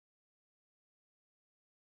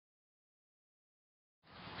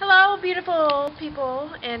beautiful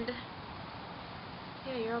people, and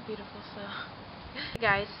yeah, you're all beautiful, so. Hey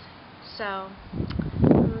guys, so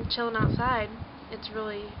I'm chilling outside. It's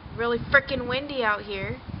really freaking windy out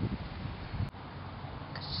here.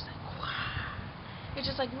 It's just like, wow. It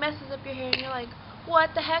just like messes up your hair and you're like, what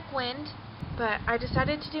the heck, wind? But I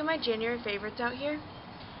decided to do my January favorites out here.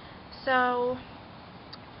 So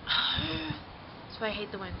that's why I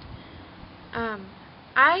hate the wind.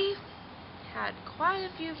 I had quite a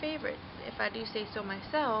few favorites, if I do say so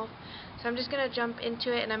myself. So I'm just going to jump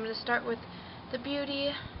into it, and I'm going to start with the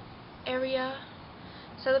beauty area.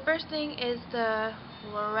 So the first thing is the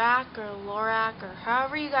Lorac or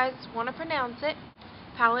however you guys want to pronounce it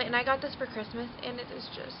palette, and I got this for Christmas, and it is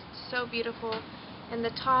just so beautiful. And the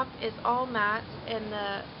top is all matte, and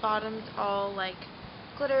the bottom's all like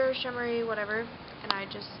glitter, shimmery, whatever, and I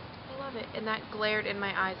love it. And that glared in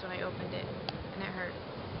my eyes when I opened it, and it hurt.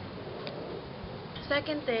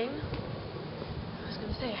 Second thing, I was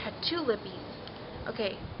going to say, I had two lippies.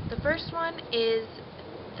 Okay, the first one is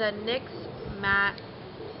the NYX matte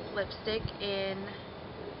lipstick in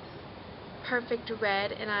Perfect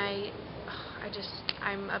Red, and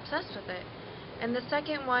I'm obsessed with it. And the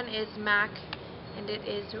second one is MAC, and it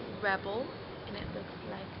is Rebel, and it looks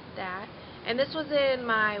like that. And this was in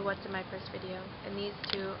my What's in My Purse video, and these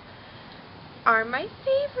two are my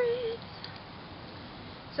favorites.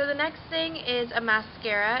 So the next thing is a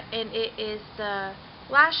mascara, and it is the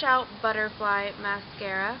Lash Out Butterfly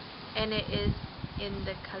Mascara, and it is in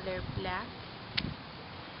the color black.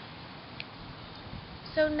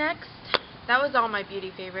 So next, that was all my beauty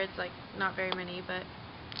favorites, like not very many, but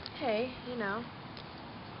hey, you know.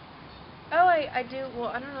 Oh, I do, well,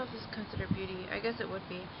 I don't know if this is considered beauty, I guess it would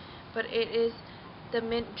be, but it is the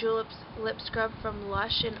Mint Juleps Lip Scrub from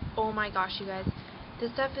Lush, and oh my gosh, you guys,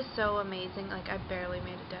 this stuff is so amazing. Like, I barely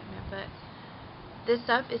made a dent in it, but this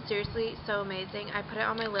stuff is seriously so amazing. I put it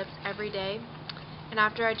on my lips every day, and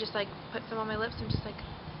after I just like put some on my lips, I'm just like,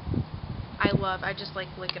 I just like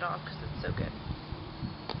lick it off because it's so good.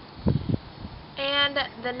 And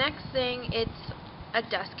the next thing, it's a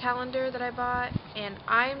desk calendar that I bought, and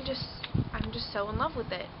I'm just so in love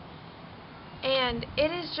with it. And it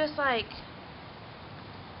is just like,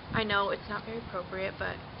 I know it's not very appropriate,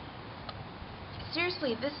 but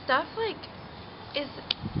seriously, this stuff, like,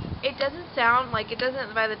 it doesn't sound like, it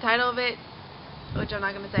doesn't, by the title of it, which I'm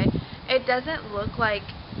not going to say, it doesn't look like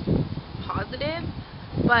positive,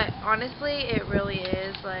 but honestly, it really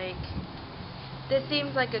is. Like, this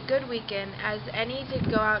seems like a good weekend as any to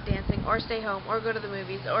go out dancing, or stay home, or go to the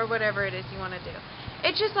movies, or whatever it is you want to do.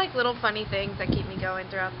 It's just like little funny things that keep me going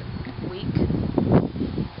throughout the week.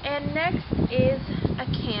 And next is a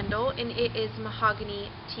candle, and it is Mahogany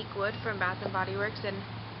Teakwood from Bath & Body Works, and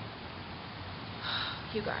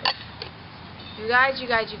you guys,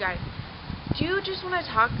 do you just want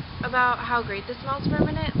to talk about how great this smells for a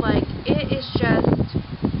minute? Like, it is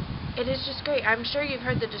just great. I'm sure you've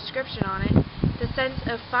heard the description on it. The scents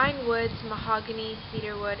of fine woods, mahogany,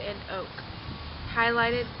 cedarwood, and oak,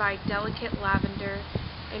 highlighted by delicate lavender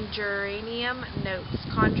and geranium notes,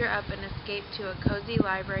 conjure up an escape to a cozy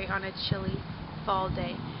library on a chilly fall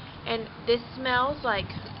day. And this smells like,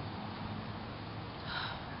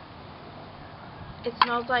 it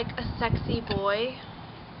smells like a sexy boy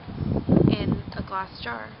in a glass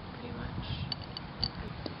jar, pretty much.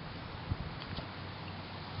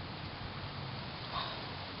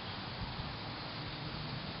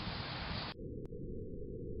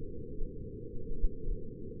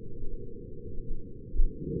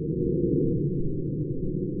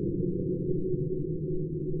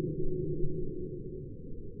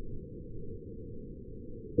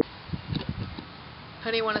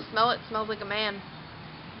 Honey, want to smell it? Smells like a man.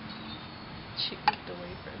 She moved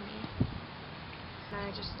away from me. And I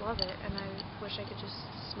just love it, and I wish I could just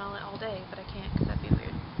smell it all day, but I can't because that'd be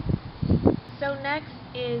weird. So next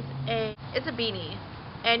is it's a beanie.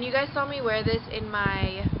 And you guys saw me wear this in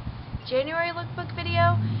my January lookbook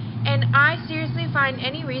video, and I seriously find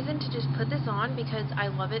any reason to just put this on because I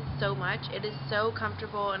love it so much. It is so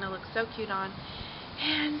comfortable, and it looks so cute on,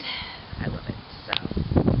 and I love it. So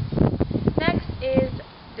next is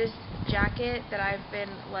this jacket that I've been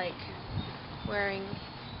like wearing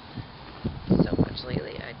so much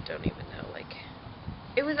lately. I don't even know, like,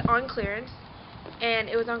 it was on clearance, and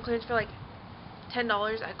it was on clearance for like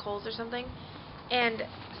 $10 at Kohl's or something, and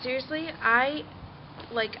seriously, I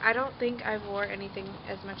don't think I wore anything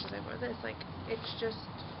as much as I wore this. Like, it's just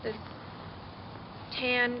this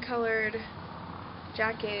tan colored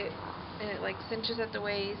jacket, and it like cinches at the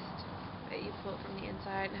waist, that you pull it from the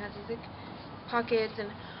inside, and it has these like pockets, and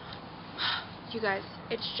you guys,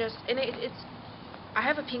 it's just, and it's I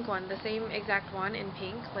have a pink one, the same exact one in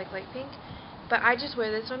pink, like light pink. But I just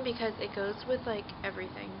wear this one because it goes with, like,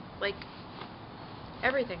 everything. Like,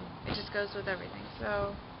 everything. It just goes with everything.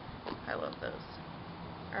 So, I love those.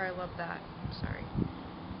 Or I love that. Sorry.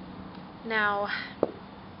 Now,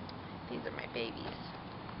 these are my babies.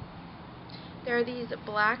 There are these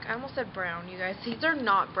black, I almost said brown, you guys. These are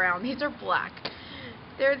not brown. These are black.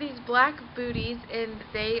 There are these black booties, and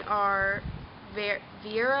they are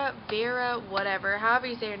Vera, whatever, however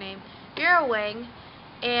you say her name. Vera Wang.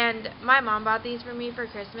 And my mom bought these for me for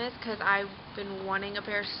Christmas because I've been wanting a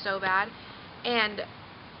pair so bad. And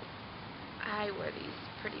I wear these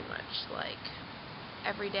pretty much, like,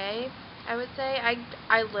 every day, I would say.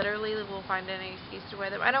 I literally will find any excuse to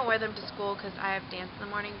wear them. I don't wear them to school because I have dance in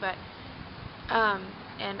the morning, but,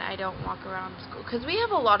 and I don't walk around school. Because we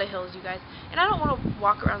have a lot of hills, you guys. And I don't want to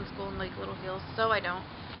walk around school in, like, little heels, so I don't.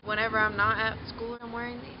 Whenever I'm not at school, I'm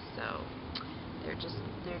wearing these, so they're just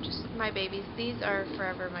my babies. These are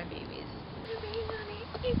forever my babies. Put a ring on it.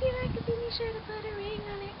 If you like a Beanie shirt, put a ring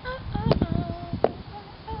on it.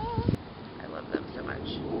 I love them so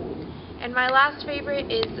much. And my last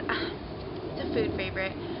favorite is, it's a food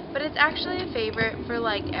favorite, but it's actually a favorite for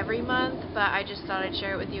like every month, but I just thought I'd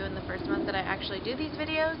share it with you in the first month that I actually do these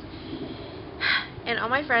videos. And all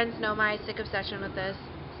my friends know my sick obsession with this,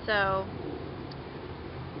 so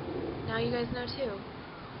now you guys know too.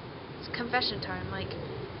 It's confession time. Like,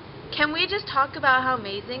 can we just talk about how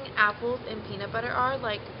amazing apples and peanut butter are?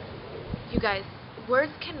 Like, you guys,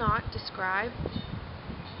 words cannot describe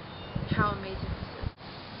how amazing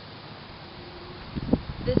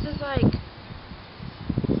this is. This is like,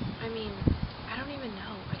 I mean, I don't even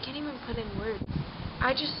know. I can't even put in words.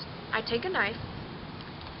 I take a knife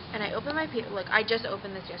and I open my look, I just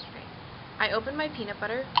opened this yesterday. I open my peanut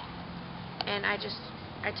butter and I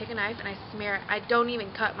take a knife and I smear it. I don't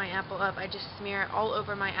even cut my apple up. I just smear it all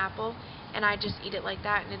over my apple, and I just eat it like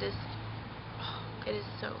that, and it is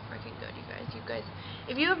so freaking good, you guys. You guys,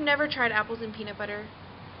 if you have never tried apples and peanut butter,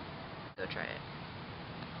 go try it.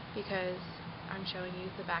 Because I'm showing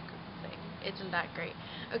you the back of the thing. Isn't that great?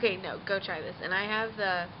 Okay, no, go try this. And I have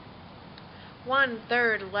the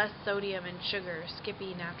 1/3 less sodium and sugar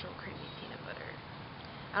Skippy natural creamy peanut butter.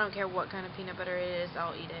 I don't care what kind of peanut butter it is,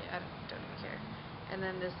 I'll eat it. I don't even care. And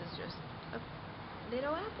then this is just a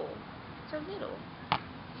little apple. So little.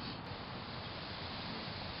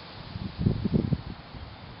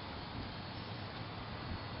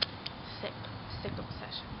 Sick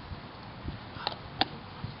obsession.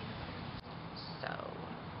 So,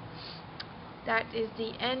 that is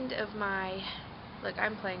the end of my, look,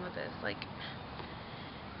 I'm playing with this. Like,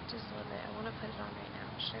 just love it. I want to put it on right now.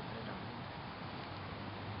 Should I put it on?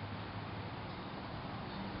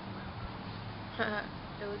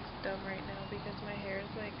 It looks dumb right now because my hair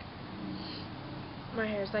is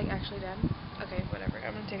like actually done. Okay, whatever.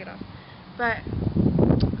 I'm gonna take it off. But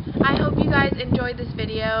I hope you guys enjoyed this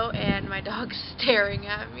video, and my dog's staring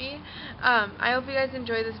at me. I hope you guys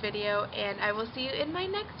enjoyed this video, and I will see you in my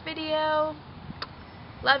next video.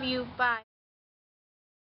 Love you. Bye.